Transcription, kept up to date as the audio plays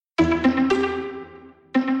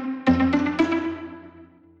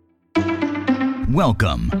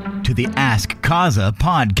Welcome to the Ask CAZA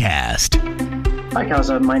podcast. Hi,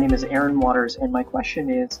 CAZA. My name is Aaron Waters, and my question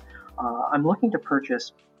is, I'm looking to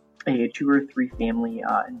purchase a 2 or 3 family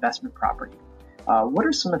investment property. What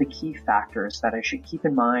are some of the key factors that I should keep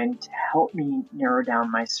in mind to help me narrow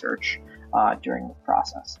down my search during the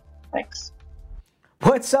process? Thanks.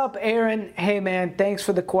 What's up, Aaron? Hey, man, thanks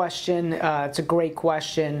for the question. It's a great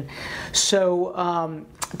question. So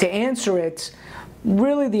to answer it,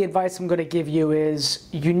 really the advice I'm going to give you is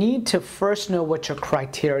you need to first know what your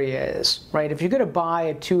criteria is, right? If you're going to buy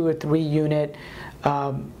a 2 or 3 unit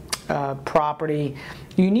property,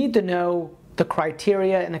 you need to know the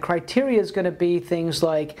criteria, and the criteria is going to be things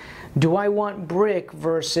like, do I want brick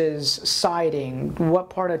versus siding? What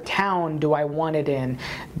part of town do I want it in?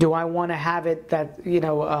 Do I want to have it that,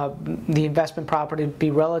 the investment property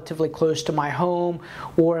be relatively close to my home,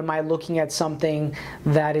 or am I looking at something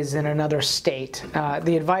that is in another state?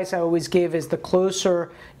 The advice I always give is the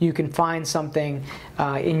closer you can find something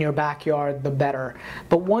in your backyard, the better.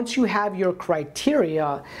 But once you have your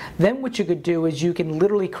criteria, then what you could do is you can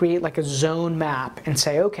literally create like a zone map and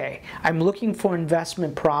say, okay, I'm looking for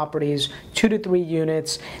investment properties, 2 to 3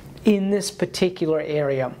 units in this particular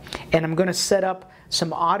area, and I'm going to set up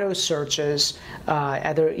some auto searches.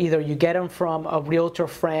 Either you get them from a realtor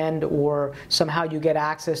friend, or somehow you get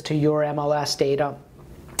access to your MLS data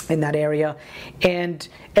in that area, and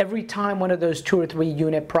every time one of those 2 or 3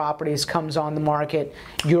 unit properties comes on the market,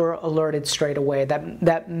 you're alerted straight away.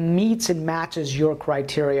 That meets and matches your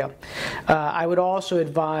criteria. I would also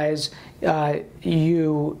advise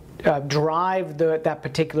you drive that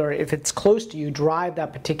particular, if it's close to you, drive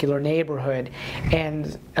that particular neighborhood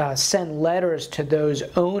and send letters to those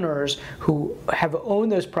owners who have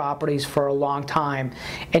owned those properties for a long time.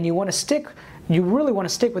 And you really want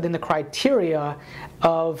to stick within the criteria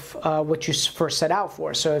of what you first set out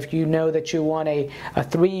for. So if you know that you want a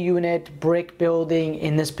 3-unit brick building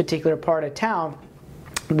in this particular part of town,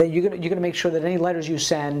 then you're going to make sure that any letters you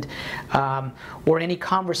send or any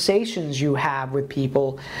conversations you have with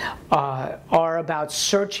people are about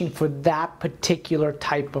searching for that particular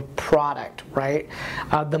type of product, right?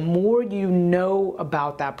 The more you know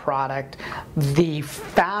about that product, the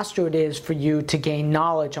faster it is for you to gain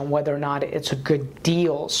knowledge on whether or not it's a good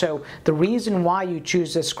deal. So the reason why you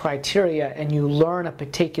choose this criteria and you learn a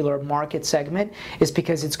particular market segment is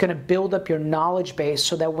because it's going to build up your knowledge base,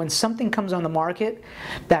 so that when something comes on the market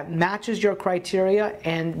that matches your criteria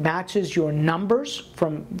and matches your numbers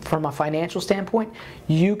from a financial standpoint,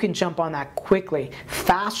 you can jump on that quickly,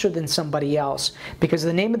 faster than somebody else. Because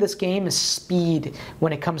the name of this game is speed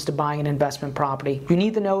when it comes to buying an investment property. You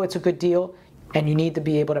need to know it's a good deal, and you need to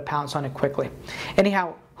be able to pounce on it quickly.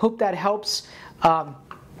 Anyhow, hope that helps.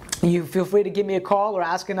 You feel free to give me a call or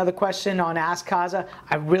ask another question on Ask CAZA.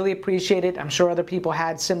 I really appreciate it. I'm sure other people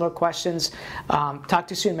had similar questions. Talk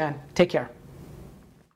to you soon, man. Take care.